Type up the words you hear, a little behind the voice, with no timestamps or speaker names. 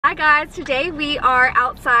Hi guys, today we are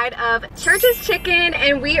outside of Church's Chicken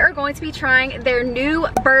and we are going to be trying their new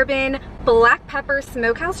bourbon black pepper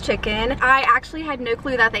smokehouse chicken. I actually had no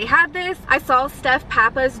clue that they had this. I saw Steph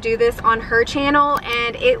Pappas do this on her channel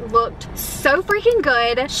and it looked so freaking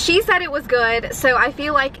good. She said it was good, so I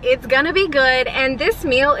feel like it's gonna be good. And this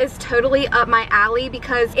meal is totally up my alley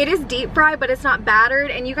because it is deep fried but it's not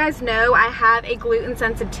battered, and you guys know I have a gluten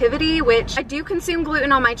sensitivity, which I do consume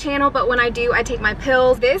gluten on my channel, but when I do I take my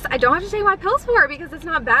pills. This I don't have to take my pills for because it's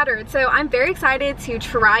not battered, so I'm very excited to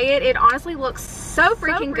try it. It honestly looks so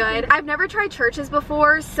freaking good. I've never tried Church's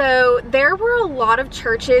before, so there were a lot of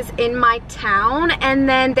Church's in my town and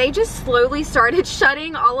then they just slowly started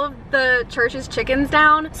shutting all of the Church's chickens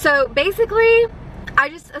down. So basically I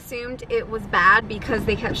just assumed it was bad because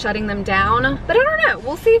they kept shutting them down, but I don't know.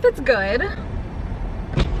 We'll see if it's good.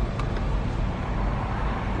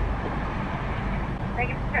 Thank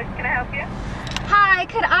you, Church. Can I help you? Hi,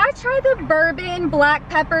 could I try the bourbon black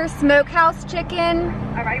pepper smokehouse chicken?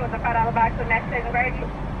 All right, you want the $5 box with mashed potatoes and gravy?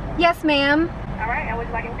 Yes, ma'am. All right, and would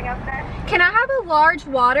you like anything else today? Can I have a large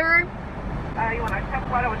water? You want a cup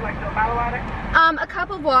of water? Would you like to do a bottle of water? A cup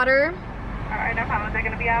of water. All right, no problem. Is that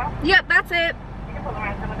going to be out? Yep, that's it. You can pull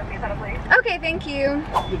around some of the pizza, please. Okay, thank you.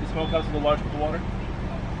 Get the smokehouse with a large cup of water?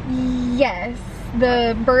 Yes,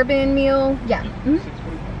 the bourbon meal. Yeah. Mm-hmm.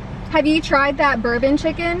 Have you tried that bourbon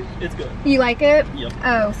chicken? It's good. You like it? Yep.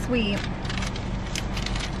 Oh, sweet.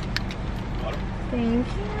 Water. Thank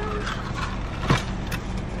you.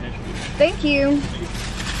 Thank you.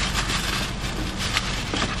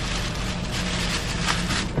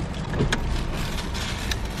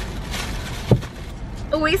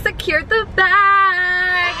 We secured the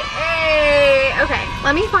bag. Hey. Okay,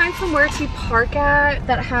 let me find somewhere to park at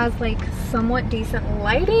that has like somewhat decent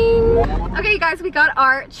lighting. Okay, you guys, we got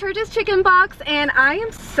our Church's chicken box and I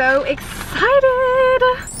am so excited.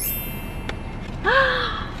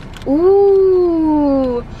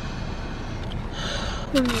 Ooh.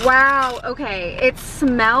 Wow, okay, it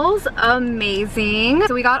smells amazing.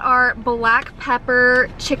 So we got our black pepper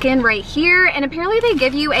chicken right here, and apparently they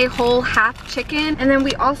give you a whole half chicken. And then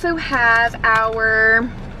we also have our,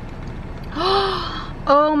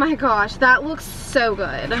 oh my gosh, that looks so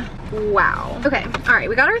good. Wow. Okay, all right,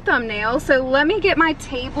 we got our thumbnail. So let me get my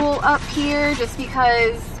table up here just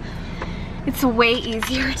because it's way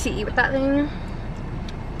easier to eat with that thing.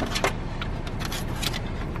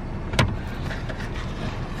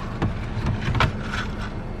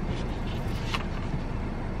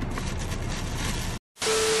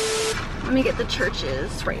 Let me get the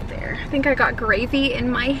Church's right there. I think I got gravy in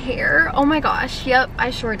my hair. Oh my gosh, yep, I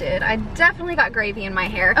sure did. I definitely got gravy in my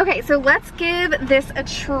hair. Okay, so let's give this a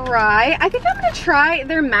try. I think I'm gonna try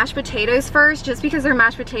their mashed potatoes first, just because their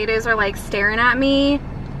mashed potatoes are like staring at me.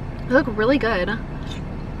 They look really good.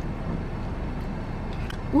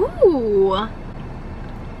 Ooh.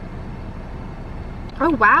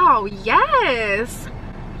 Oh wow, yes.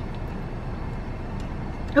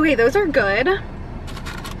 Okay, those are good.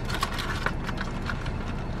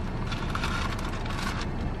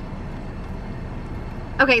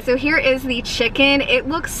 Okay, so here is the chicken. It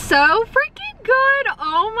looks so freaking good.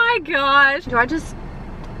 Oh my gosh. Do I just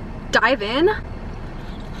dive in?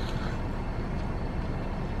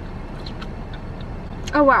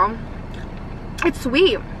 Oh wow. It's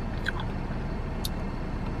sweet.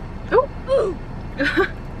 Ooh, ooh.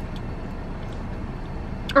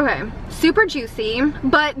 Okay, super juicy,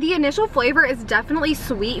 but the initial flavor is definitely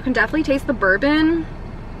sweet. You can definitely taste the bourbon.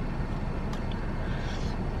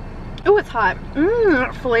 Oh, it's hot.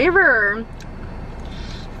 Mmm, flavor.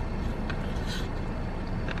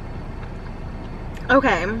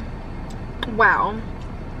 Okay. Wow.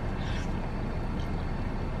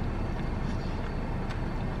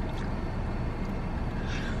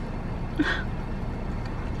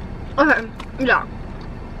 Okay, yeah.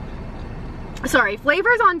 Sorry,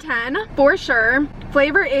 flavor's on 10 for sure.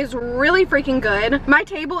 Flavor is really freaking good. My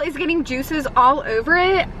table is getting juices all over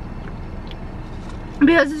it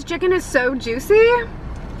because this chicken is so juicy.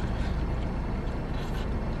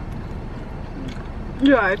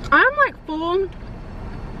 Yeah, I'm like full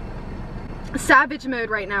savage mode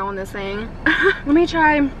right now on this thing. Let me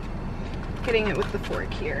try getting it with the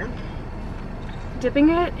fork here. Dipping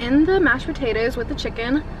it in the mashed potatoes with the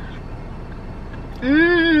chicken.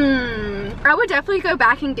 Mmm. I would definitely go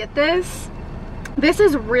back and get this. This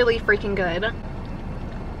is really freaking good.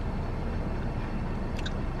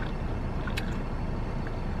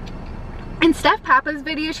 In Steph Pappas'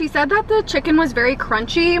 video, she said that the chicken was very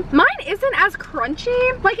crunchy. Mine isn't as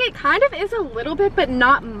crunchy. Like, it kind of is a little bit, but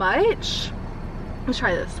not much. Let's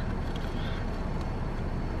try this.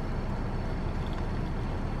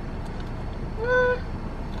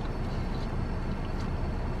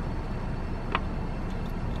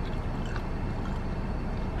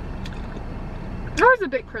 is a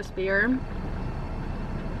bit crispier.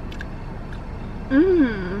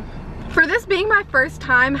 For this being my first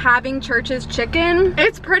time having Church's chicken,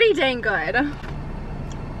 it's pretty dang good.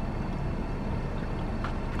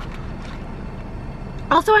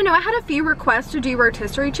 Also, I know I had a few requests to do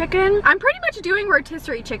rotisserie chicken. I'm pretty much doing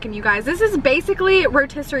rotisserie chicken, you guys. This is basically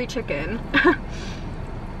rotisserie chicken.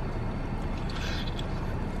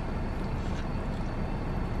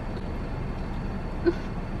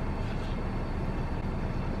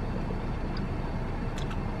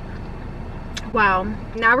 Wow,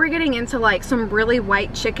 now we're getting into like some really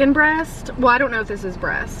white chicken breast. Well, I don't know if this is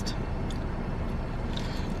breast.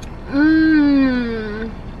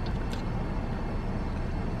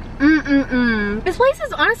 This place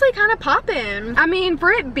is honestly kind of popping. I mean, for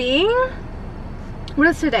it being, what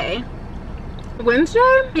is today?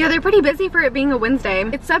 Wednesday? Yeah, they're pretty busy for it being a Wednesday.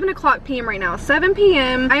 It's 7 o'clock p.m. right now, 7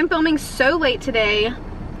 p.m. I am filming so late today.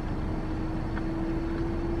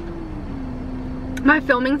 My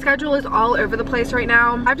filming schedule is all over the place right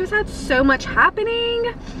now. I've just had so much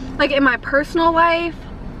happening, like in my personal life.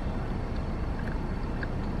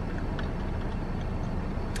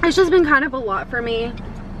 It's just been kind of a lot for me.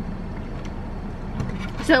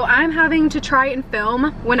 So I'm having to try and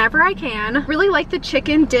film whenever I can. Really like the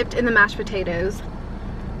chicken dipped in the mashed potatoes.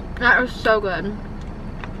 That was so good.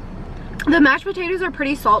 The mashed potatoes are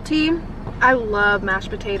pretty salty. I love mashed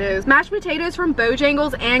potatoes. Mashed potatoes from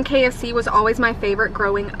Bojangles and KFC was always my favorite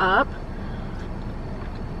growing up.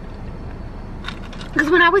 Because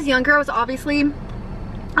when I was younger, I was obviously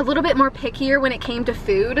a little bit more pickier when it came to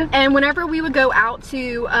food. And whenever we would go out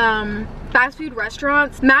to fast food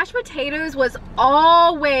restaurants, mashed potatoes was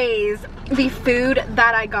always the food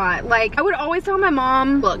that I got. Like, I would always tell my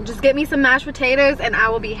mom, look, just get me some mashed potatoes and I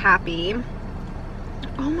will be happy.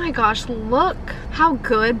 Oh my gosh, look how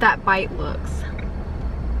good that bite looks.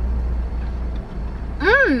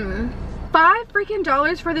 $5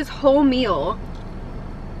 freaking for this whole meal.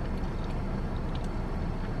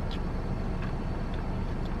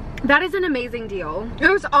 That is an amazing deal.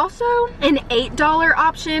 There was also an $8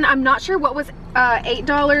 option. I'm not sure what was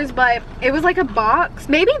 $8, but it was like a box.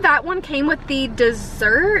 Maybe that one came with the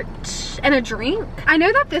dessert and a drink. I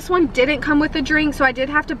know that this one didn't come with a drink, so I did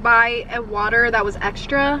have to buy a water that was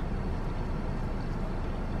extra.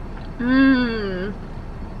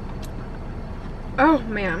 Oh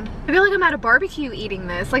man, I feel like I'm at a barbecue eating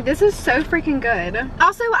this. Like, this is so freaking good.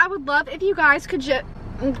 Also, I would love if you guys could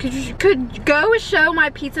go show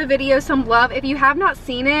my pizza video some love. If you have not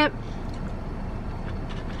seen it,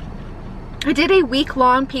 I did a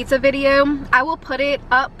week-long pizza video. I will put it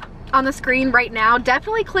up on the screen right now.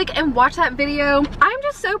 Definitely click and watch that video. I'm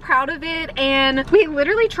just so proud of it, and we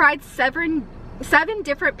literally tried seven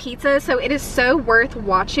different pizzas, so it is so worth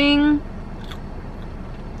watching.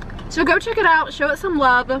 So go check it out, show it some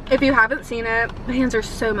love if you haven't seen it. My hands are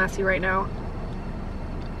so messy right now.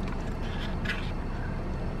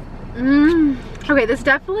 Okay, this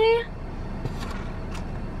definitely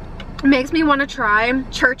makes me want to try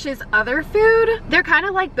Church's other food. They're kind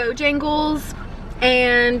of like Bojangles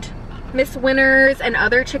and Miss Winners and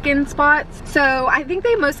other chicken spots. So I think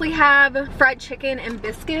they mostly have fried chicken and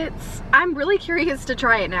biscuits. I'm really curious to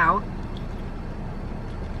try it now.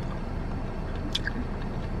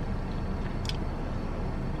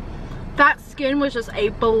 That skin was just a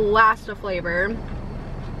blast of flavor.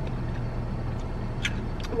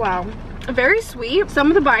 Wow, very sweet. Some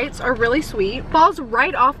of the bites are really sweet. Falls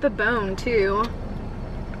right off the bone too.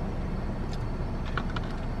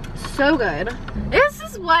 So good. This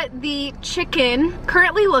is what the chicken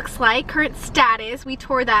currently looks like, current status. We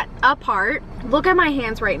tore that apart. Look at my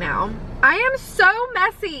hands right now. I am so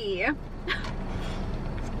messy.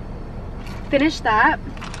 Finish that.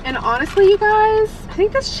 And honestly, you guys, I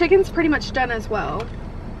think this chicken's pretty much done as well.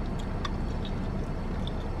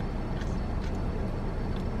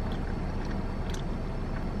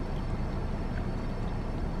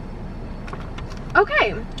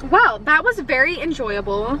 Okay, well, that was very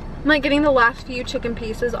enjoyable. I'm like getting the last few chicken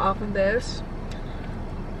pieces off of this.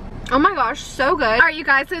 Oh my gosh, so good. All right, you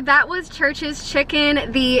guys, so that was Church's chicken,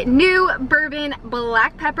 the new bourbon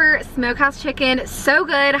black pepper smokehouse chicken. So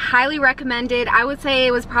good, highly recommended. I would say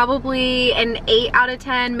it was probably an 8 out of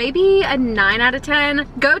 10, maybe a 9 out of 10.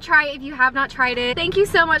 Go try it if you have not tried it. Thank you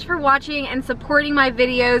so much for watching and supporting my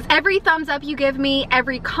videos. Every thumbs up you give me,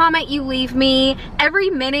 every comment you leave me, every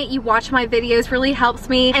minute you watch my videos really helps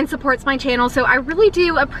me and supports my channel. So I really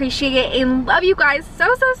do appreciate it and love you guys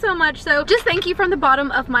so much. So just thank you from the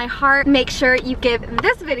bottom of my heart. Make sure you give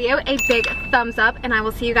this video a big thumbs up, and I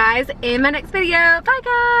will see you guys in my next video. Bye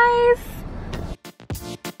guys.